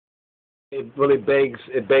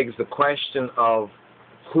begs the question of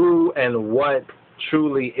who and what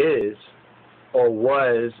truly is or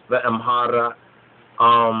was the Amhara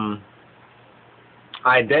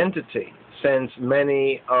identity, since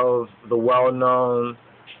many of the well-known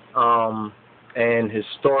and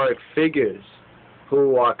historic figures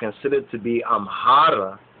who are considered to be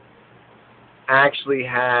Amhara actually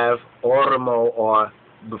have Oromo, or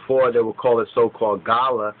before they would call it so-called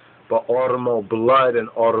Gala, but Oromo blood and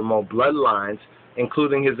Oromo bloodlines,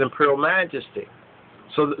 including His Imperial Majesty.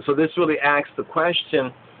 So this really asks the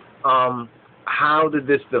question, how did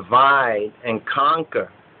this divide and conquer,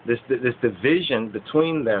 this division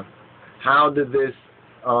between them? How did this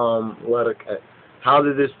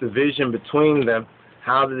division between them?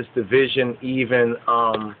 How did this division even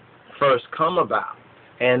first come about?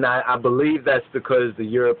 And I believe that's because the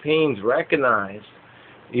Europeans recognized,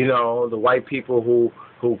 the white people who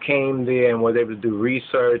came there and was able to do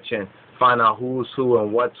research and find out who's who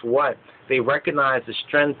and what's what. They recognized the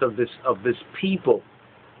strength of this people,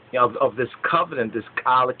 of this covenant, this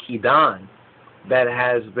Kidan, that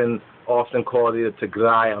has been often called either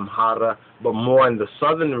Tigray, Amhara, but more in the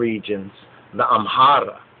southern regions, the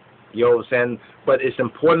Amhara. You know what I'm saying? But it's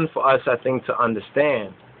important for us, I think, to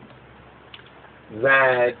understand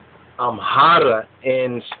that Amhara,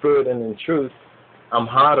 in spirit and in truth,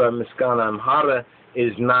 Amhara, Miskana Amhara,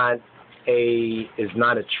 is not a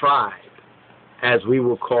tribe, as we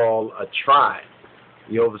will call a tribe.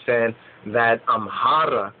 You understand that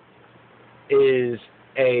Amhara is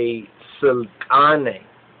a Silkane.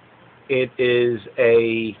 It is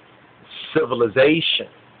a civilization.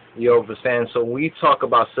 You understand? So when we talk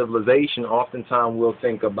about civilization, oftentimes we'll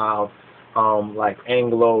think about like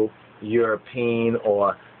Anglo-European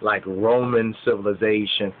or like Roman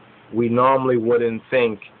civilization. We normally wouldn't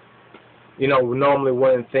think,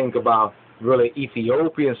 about really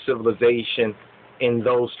Ethiopian civilization in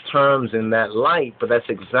those terms, in that light, but that's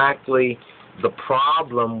exactly the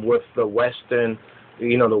problem with the Western,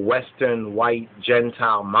 the Western white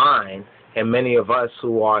Gentile mind, and many of us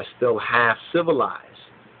who are still half civilized.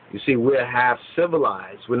 You see, we're half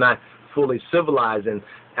civilized. We're not fully civilized, and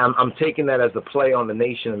I'm taking that as a play on the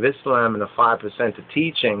Nation of Islam and the 5% of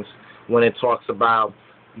teachings when it talks about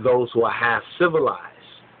those who are half civilized,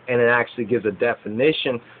 and it actually gives a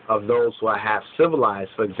definition of those who are half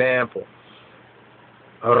civilized. For example,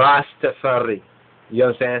 Rastafari. You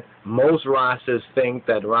understand? Most Rastas think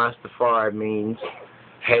that Rastafari means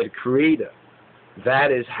head creator.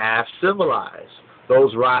 That is half civilized.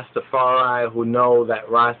 Those Rastafari who know that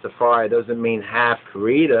Rastafari doesn't mean half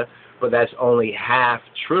creator, but that's only half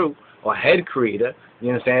true, or head creator,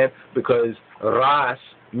 you understand? Because Ras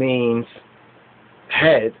means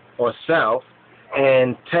head or self,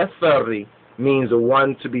 and Tafari means the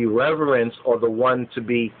one to be reverenced or the one to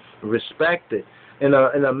be respected. In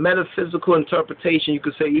a metaphysical interpretation, you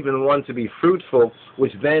could say even one to be fruitful,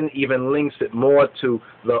 which then even links it more to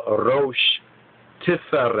the Rosh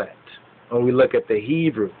Tiferet. When we look at the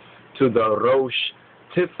Hebrew, to the Rosh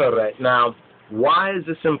Tiferet. Now, why is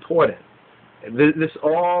this important? This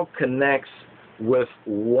all connects with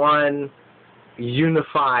one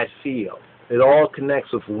unified field. It all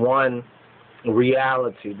connects with one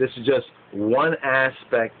reality. This is just one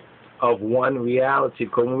aspect of one reality.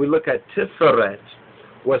 Because when we look at Tiferet,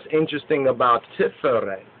 what's interesting about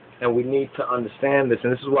Tiferet, and we need to understand this,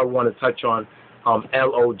 and this is what I want to touch on,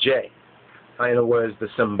 LOJ. In other words, the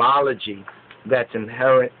symbology that's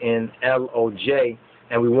inherent in LOJ,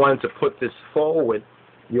 and we wanted to put this forward,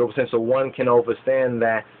 so one can understand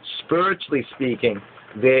that spiritually speaking,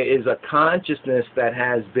 there is a consciousness that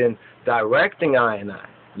has been directing I and I,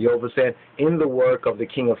 in the work of the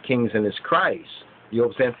King of Kings and His Christ. You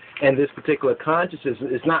understand? And this particular consciousness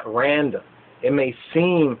is not random. It may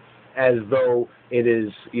seem as though it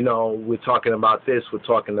is, we're talking about this, we're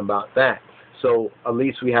talking about that. So at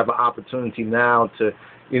least we have an opportunity now to,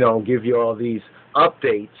 give you all these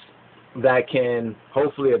updates that can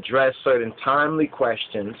hopefully address certain timely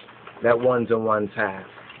questions that ones and ones have.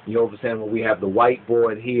 You understand? Well, we have the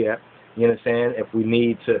whiteboard here. You understand? If we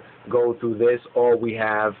need to go through this, or we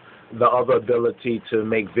have the other ability to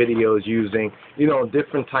make videos using,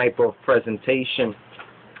 different type of presentation,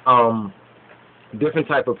 formats, different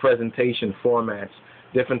type of presentation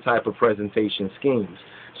schemes.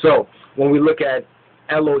 So when we look at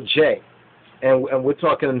LOJ, and we're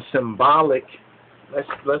talking symbolic, let's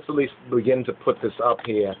at least begin to put this up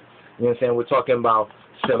here. You know what I'm saying? We're talking about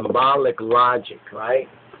symbolic logic, right?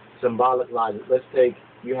 Symbolic logic. Let's take,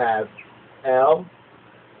 you have L,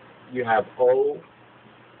 you have O,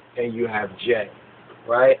 and you have J,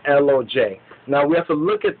 right? LOJ. Now we have to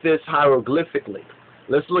look at this hieroglyphically.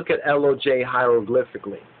 Let's look at LOJ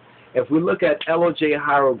hieroglyphically. If we look at LOJ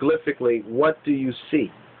hieroglyphically, what do you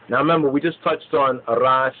see? Now remember, we just touched on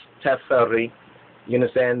Ras Tafari. You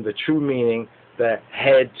understand the true meaning, the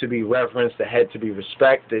head to be reverenced, the head to be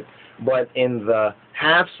respected. But in the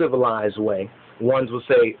half-civilized way, ones will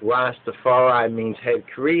say Rastafari means head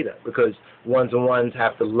creator, because ones and ones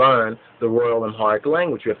have to learn the Royal Amharic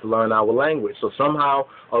language. We have to learn our language. So somehow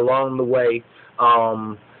along the way,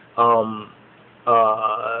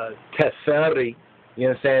 Tafari, you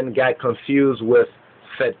understand, got confused with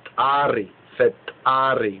Fetari. That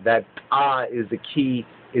is the key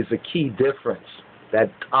difference. That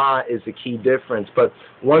is the key difference. But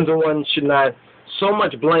ones and ones should not so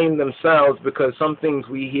much blame themselves, because some things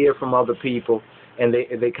we hear from other people and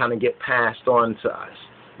they kind of get passed on to us.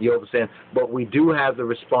 You understand? But we do have the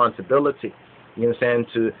responsibility, you understand,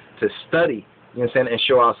 to study, you understand, and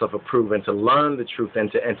show ourselves approved, and to learn the truth,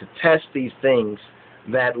 and to test these things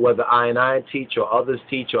that whether I teach or others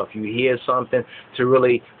teach, or if you hear something, to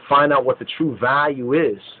really find out what the true value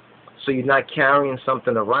is, so you're not carrying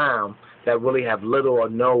something around that really have little or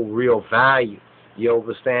no real value. You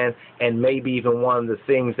understand? And maybe even one of the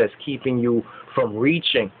things that's keeping you from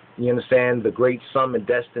reaching, you understand, the great summit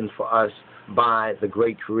destined for us by the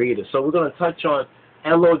great Creator. So we're going to touch on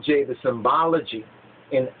LOJ, the symbology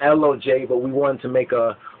in LOJ, but we wanted to make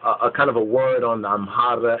a kind of a word on the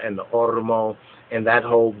AMHARA and the OROMO and that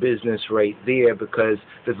whole business right there, because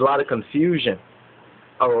there's a lot of confusion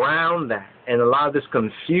around that, and a lot of this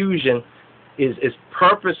confusion is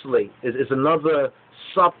purposely is another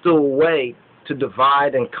subtle way to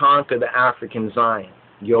divide and conquer the African Zion.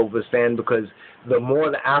 You understand? Because the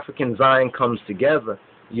more the African Zion comes together,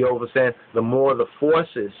 you understand, the more the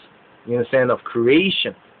forces, you understand, of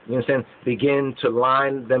creation, you understand, begin to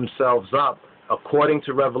line themselves up according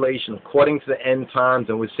to Revelation, according to the end times,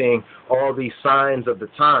 and we're seeing all these signs of the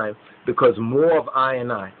time, because more of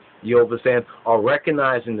I, you understand, are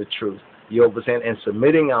recognizing the truth, you understand, and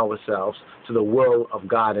submitting ourselves to the will of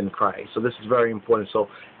God in Christ. So this is very important. So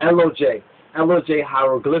LOJ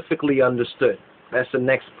hieroglyphically understood. That's the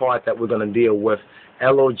next part that we're going to deal with.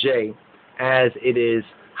 LOJ as it is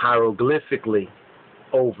hieroglyphically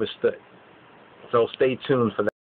overstood. So stay tuned for that.